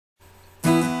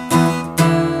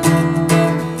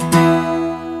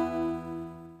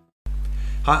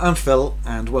Hi, I'm Phil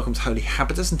and welcome to Holy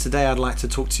Habitus, and today I'd like to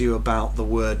talk to you about the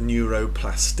word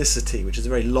neuroplasticity, which is a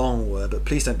very long word, but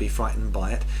please don't be frightened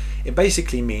by it. It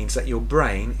basically means that your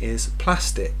brain is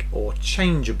plastic or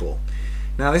changeable.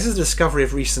 Now, this is a discovery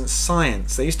of recent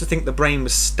science. They used to think the brain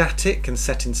was static and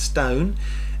set in stone.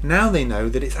 Now they know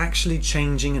that it's actually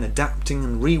changing and adapting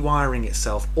and rewiring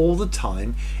itself all the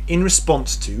time in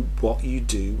response to what you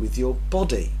do with your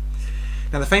body.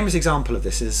 Now, the famous example of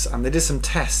this is they did some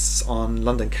tests on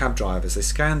London cab drivers. They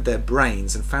scanned their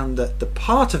brains and found that the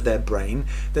part of their brain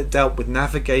that dealt with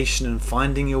navigation and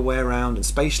finding your way around and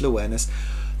spatial awareness,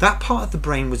 that part of the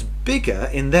brain was bigger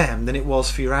in them than it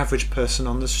was for your average person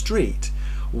on the street.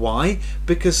 Why?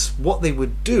 Because what they were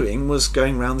doing was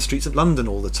going around the streets of London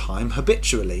all the time,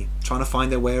 habitually, trying to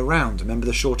find their way around, remember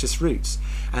the shortest routes.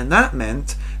 And that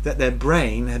meant that their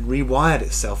brain had rewired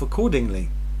itself accordingly.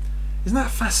 Isn't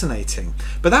that fascinating?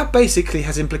 But that basically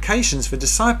has implications for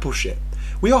discipleship.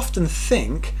 We often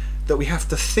think that we have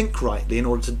to think rightly in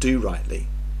order to do rightly.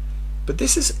 But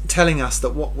this is telling us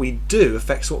that what we do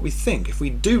affects what we think. If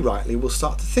we do rightly, we'll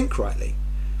start to think rightly.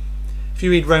 If you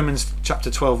read Romans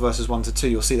chapter 12 verses 1 to 2,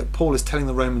 you'll see that Paul is telling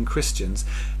the Roman Christians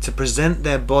to present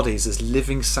their bodies as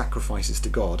living sacrifices to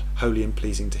God, holy and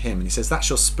pleasing to Him. And he says that's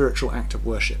your spiritual act of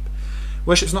worship.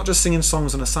 Worship's not just singing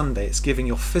songs on a Sunday, it's giving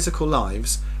your physical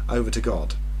lives over to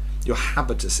God, your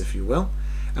habitus, if you will.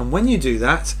 And when you do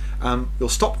that, you'll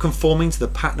stop conforming to the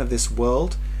pattern of this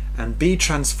world and be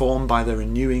transformed by the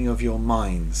renewing of your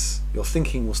minds. Your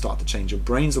thinking will start to change, your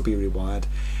brains will be rewired,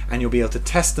 and you'll be able to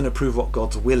test and approve what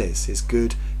God's will is, His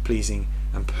good, pleasing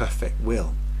and perfect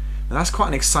will. Now, that's quite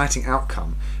an exciting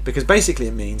outcome, because basically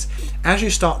it means as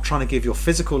you start trying to give your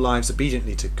physical lives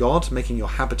obediently to God, making your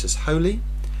habitus holy,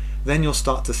 then you'll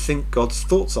start to think God's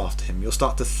thoughts after Him. You'll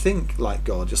start to think like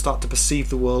God. You'll start to perceive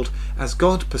the world as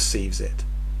God perceives it.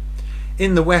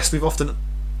 In the West, we've often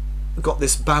got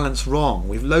this balance wrong.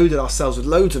 We've loaded ourselves with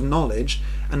loads of knowledge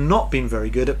and not been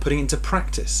very good at putting it into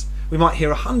practice. We might hear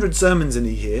 100 sermons in a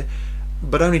year,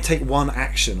 but only take one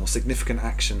action or significant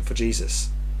action for Jesus.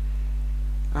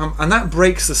 And that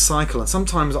breaks the cycle, and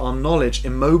sometimes our knowledge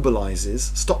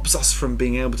immobilizes, stops us from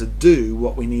being able to do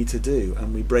what we need to do,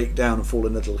 and we break down and fall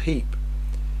in a little heap.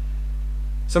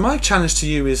 So my challenge to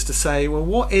you is to say, well,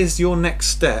 what is your next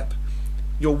step,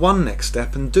 your one next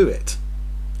step, and do it.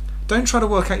 Don't try to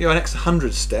work out your next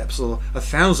 100 steps or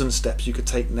 1,000 steps you could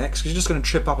take next, because you're just going to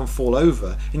trip up and fall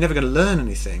over. You're never going to learn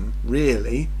anything,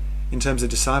 really, in terms of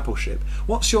discipleship.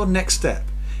 What's your next step?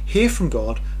 Hear from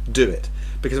God, do it.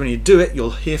 Because when you do it,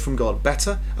 you'll hear from God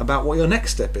better about what your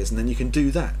next step is, and then you can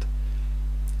do that.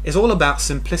 It's all about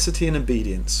simplicity and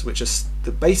obedience, which are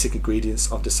the basic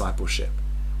ingredients of discipleship.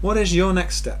 What is your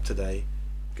next step today?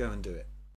 Go and do it.